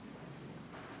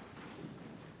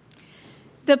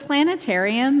The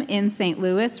planetarium in St.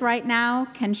 Louis right now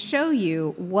can show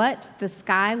you what the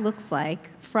sky looks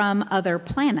like from other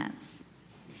planets.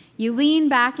 You lean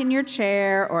back in your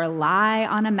chair or lie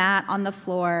on a mat on the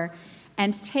floor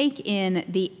and take in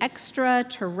the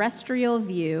extraterrestrial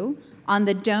view on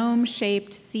the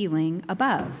dome-shaped ceiling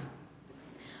above.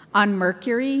 On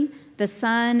Mercury, the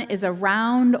sun is a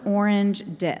round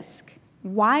orange disk,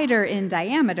 wider in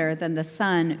diameter than the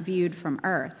sun viewed from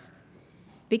Earth.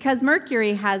 Because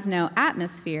Mercury has no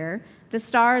atmosphere, the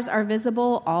stars are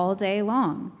visible all day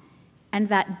long, and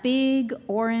that big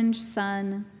orange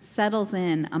sun settles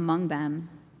in among them.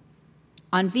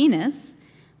 On Venus,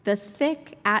 the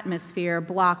thick atmosphere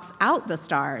blocks out the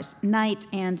stars night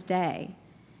and day.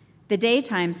 The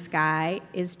daytime sky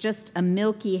is just a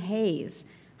milky haze,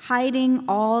 hiding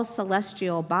all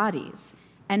celestial bodies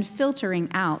and filtering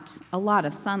out a lot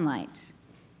of sunlight.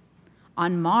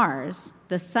 On Mars,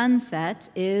 the sunset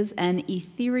is an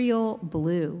ethereal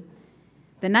blue.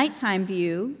 The nighttime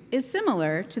view is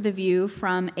similar to the view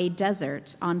from a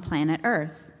desert on planet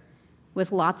Earth,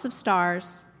 with lots of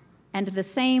stars and the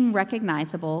same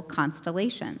recognizable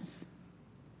constellations.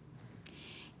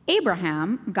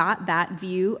 Abraham got that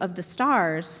view of the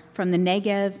stars from the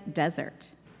Negev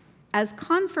desert as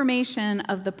confirmation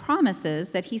of the promises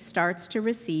that he starts to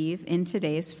receive in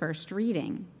today's first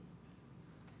reading.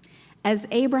 As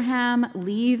Abraham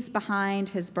leaves behind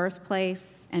his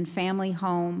birthplace and family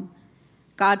home,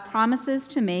 God promises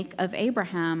to make of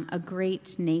Abraham a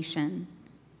great nation.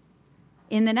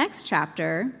 In the next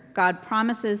chapter, God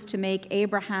promises to make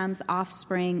Abraham's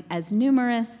offspring as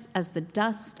numerous as the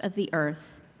dust of the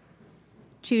earth.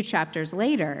 2 chapters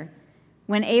later,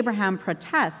 when Abraham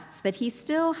protests that he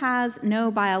still has no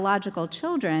biological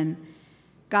children,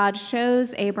 God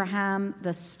shows Abraham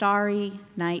the starry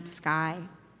night sky.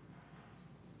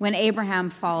 When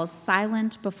Abraham falls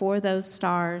silent before those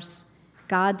stars,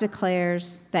 God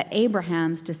declares that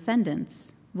Abraham's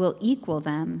descendants will equal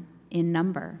them in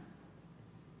number.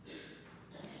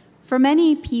 For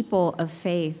many people of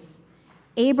faith,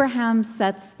 Abraham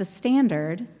sets the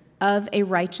standard of a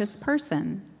righteous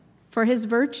person for his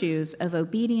virtues of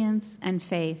obedience and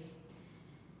faith.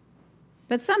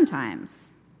 But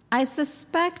sometimes, I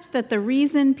suspect that the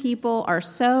reason people are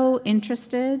so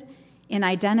interested in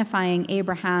identifying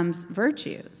Abraham's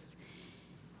virtues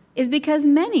is because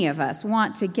many of us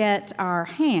want to get our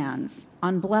hands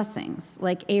on blessings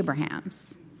like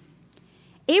Abraham's.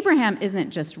 Abraham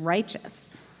isn't just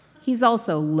righteous, he's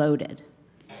also loaded.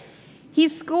 He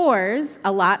scores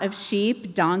a lot of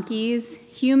sheep, donkeys,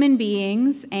 human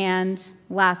beings, and,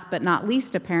 last but not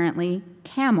least apparently,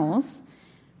 camels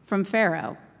from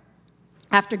Pharaoh.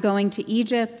 After going to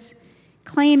Egypt,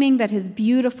 claiming that his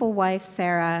beautiful wife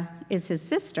Sarah is his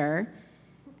sister,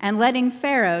 and letting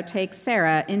Pharaoh take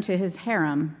Sarah into his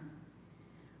harem.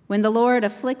 When the Lord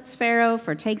afflicts Pharaoh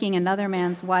for taking another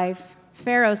man's wife,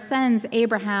 Pharaoh sends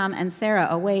Abraham and Sarah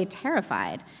away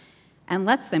terrified and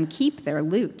lets them keep their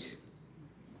loot.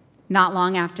 Not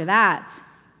long after that,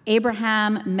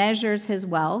 Abraham measures his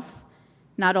wealth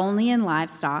not only in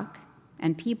livestock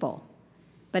and people,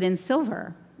 but in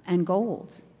silver and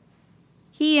gold.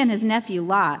 He and his nephew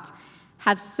Lot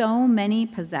have so many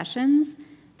possessions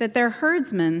that their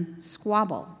herdsmen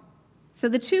squabble. So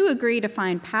the two agree to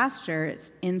find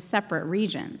pastures in separate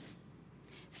regions.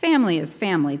 Family is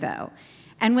family, though,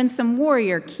 and when some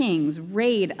warrior kings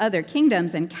raid other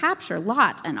kingdoms and capture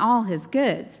Lot and all his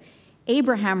goods,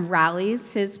 Abraham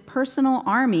rallies his personal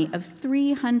army of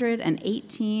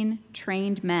 318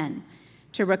 trained men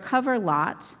to recover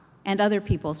Lot and other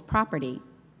people's property.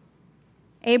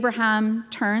 Abraham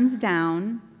turns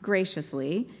down,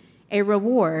 graciously, a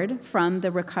reward from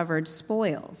the recovered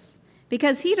spoils,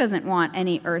 because he doesn't want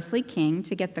any earthly king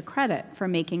to get the credit for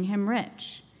making him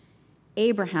rich.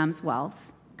 Abraham's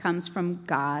wealth comes from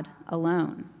God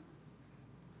alone.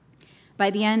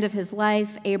 By the end of his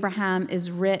life, Abraham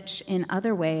is rich in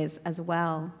other ways as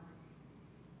well.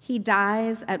 He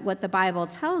dies at what the Bible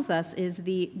tells us is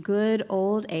the good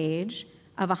old age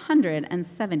of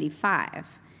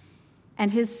 175,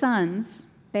 and his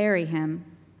sons bury him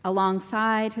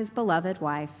alongside his beloved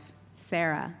wife,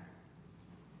 Sarah.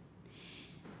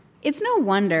 It's no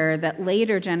wonder that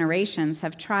later generations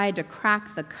have tried to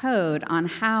crack the code on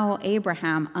how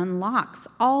Abraham unlocks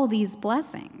all these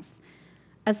blessings.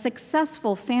 A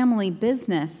successful family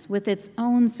business with its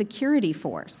own security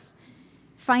force,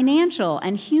 financial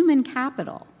and human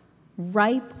capital,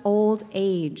 ripe old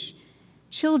age,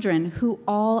 children who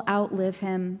all outlive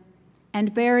him,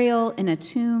 and burial in a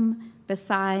tomb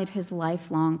beside his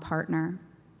lifelong partner.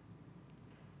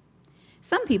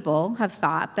 Some people have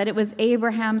thought that it was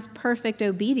Abraham's perfect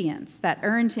obedience that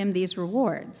earned him these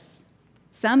rewards.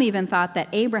 Some even thought that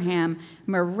Abraham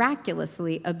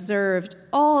miraculously observed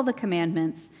all the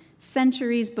commandments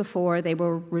centuries before they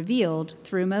were revealed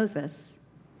through Moses.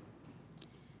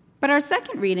 But our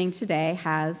second reading today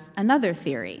has another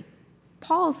theory,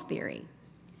 Paul's theory,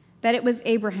 that it was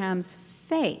Abraham's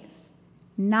faith,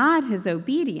 not his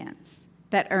obedience,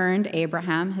 that earned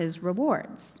Abraham his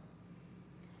rewards.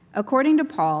 According to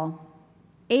Paul,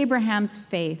 Abraham's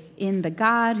faith in the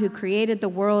God who created the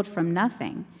world from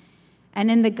nothing and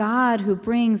in the God who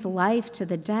brings life to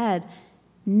the dead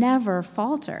never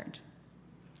faltered.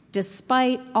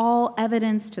 Despite all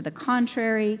evidence to the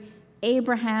contrary,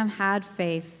 Abraham had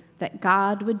faith that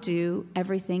God would do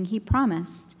everything he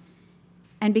promised.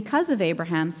 And because of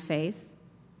Abraham's faith,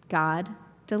 God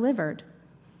delivered.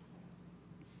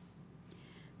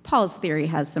 Paul's theory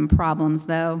has some problems,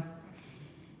 though.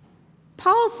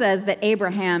 Paul says that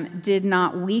Abraham did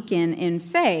not weaken in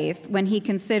faith when he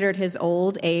considered his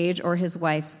old age or his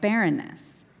wife's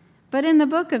barrenness. But in the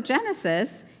book of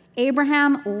Genesis,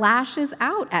 Abraham lashes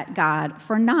out at God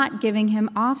for not giving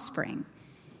him offspring.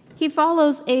 He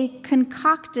follows a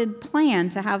concocted plan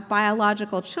to have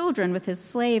biological children with his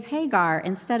slave Hagar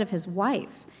instead of his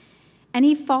wife. And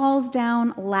he falls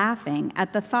down laughing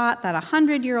at the thought that a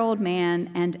 100-year-old man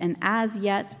and an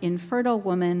as-yet infertile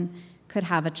woman could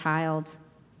have a child.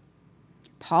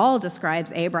 Paul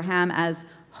describes Abraham as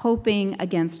hoping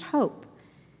against hope,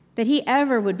 that he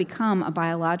ever would become a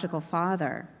biological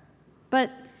father. But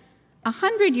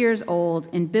 100 years old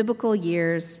in biblical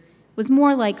years was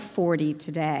more like 40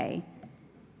 today.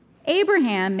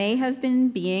 Abraham may have been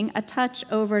being a touch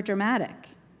overdramatic.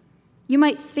 You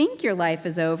might think your life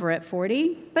is over at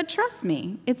 40, but trust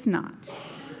me, it's not.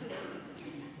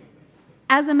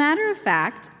 As a matter of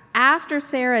fact, after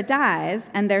Sarah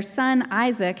dies and their son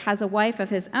Isaac has a wife of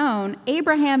his own,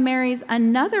 Abraham marries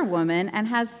another woman and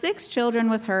has 6 children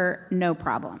with her, no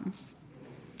problem.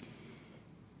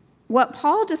 What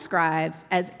Paul describes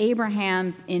as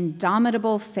Abraham's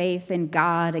indomitable faith in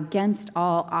God against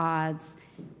all odds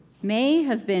may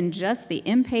have been just the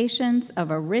impatience of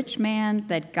a rich man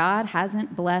that God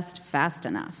hasn't blessed fast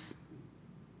enough.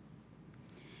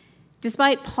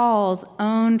 Despite Paul's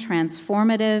own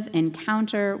transformative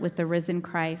encounter with the risen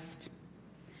Christ,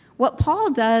 what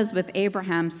Paul does with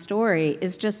Abraham's story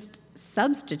is just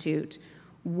substitute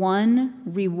one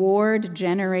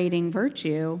reward-generating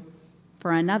virtue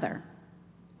for another.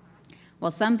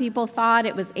 While some people thought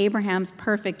it was Abraham's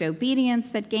perfect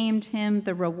obedience that gained him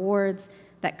the rewards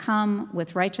that come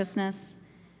with righteousness,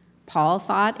 Paul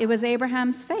thought it was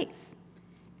Abraham's faith,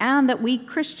 and that we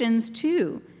Christians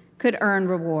too could earn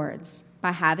rewards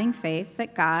by having faith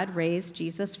that God raised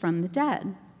Jesus from the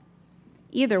dead.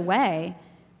 Either way,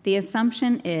 the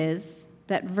assumption is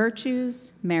that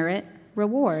virtues merit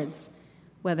rewards,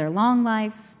 whether long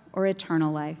life or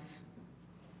eternal life.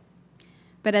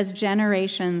 But as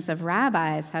generations of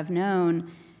rabbis have known,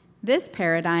 this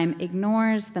paradigm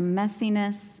ignores the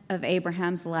messiness of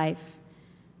Abraham's life,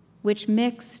 which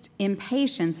mixed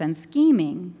impatience and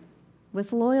scheming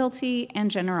with loyalty and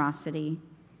generosity,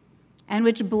 and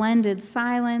which blended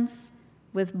silence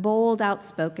with bold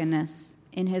outspokenness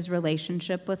in his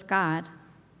relationship with God.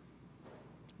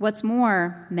 What's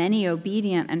more, many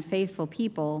obedient and faithful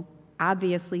people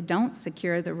obviously don't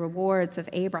secure the rewards of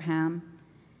Abraham,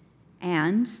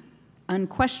 and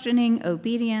unquestioning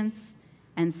obedience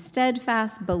and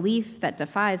steadfast belief that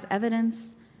defies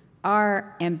evidence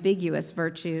are ambiguous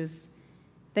virtues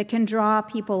that can draw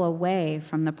people away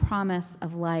from the promise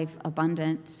of life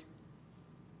abundant.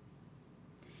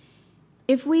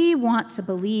 If we want to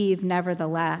believe,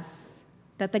 nevertheless,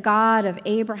 that the God of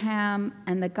Abraham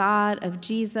and the God of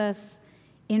Jesus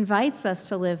invites us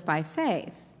to live by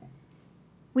faith,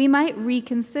 we might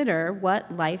reconsider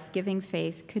what life-giving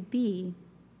faith could be.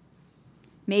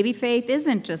 Maybe faith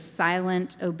isn't just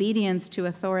silent obedience to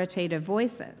authoritative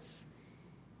voices.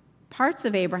 Parts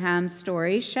of Abraham's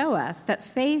story show us that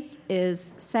faith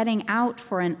is setting out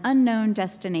for an unknown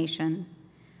destination,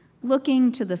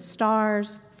 looking to the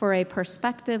stars for a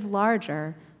perspective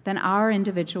larger than our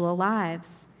individual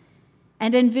lives,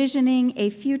 and envisioning a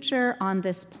future on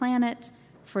this planet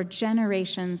for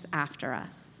generations after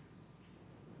us.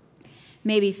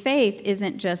 Maybe faith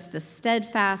isn't just the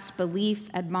steadfast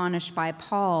belief admonished by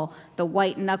Paul, the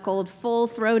white-knuckled,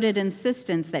 full-throated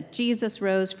insistence that Jesus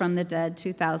rose from the dead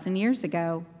 2,000 years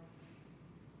ago.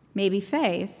 Maybe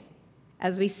faith,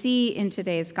 as we see in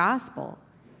today's gospel,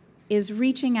 is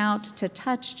reaching out to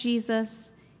touch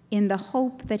Jesus in the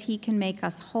hope that he can make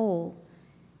us whole.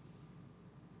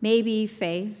 Maybe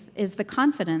faith is the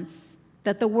confidence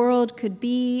that the world could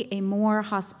be a more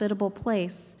hospitable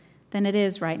place than it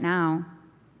is right now.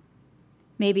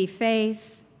 Maybe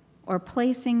faith, or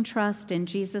placing trust in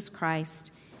Jesus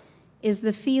Christ, is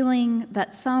the feeling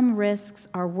that some risks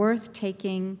are worth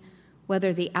taking,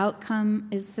 whether the outcome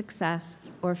is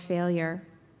success or failure.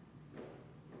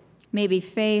 Maybe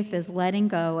faith is letting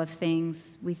go of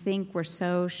things we think we're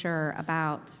so sure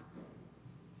about.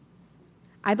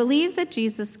 I believe that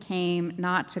Jesus came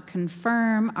not to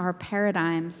confirm our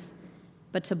paradigms,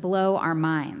 but to blow our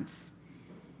minds.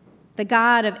 The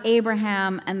God of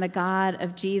Abraham and the God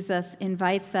of Jesus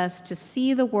invites us to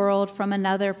see the world from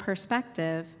another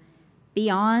perspective,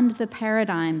 beyond the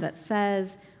paradigm that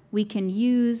says we can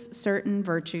use certain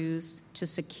virtues to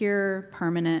secure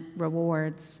permanent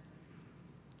rewards.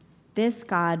 This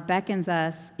God beckons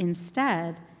us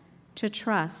instead to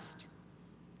trust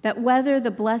that whether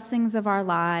the blessings of our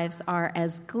lives are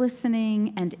as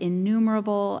glistening and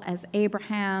innumerable as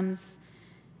Abraham's,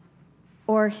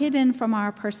 or hidden from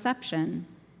our perception,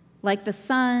 like the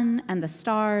sun and the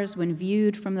stars when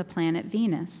viewed from the planet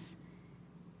Venus,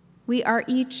 we are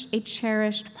each a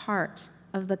cherished part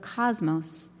of the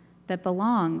cosmos that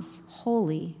belongs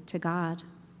wholly to God.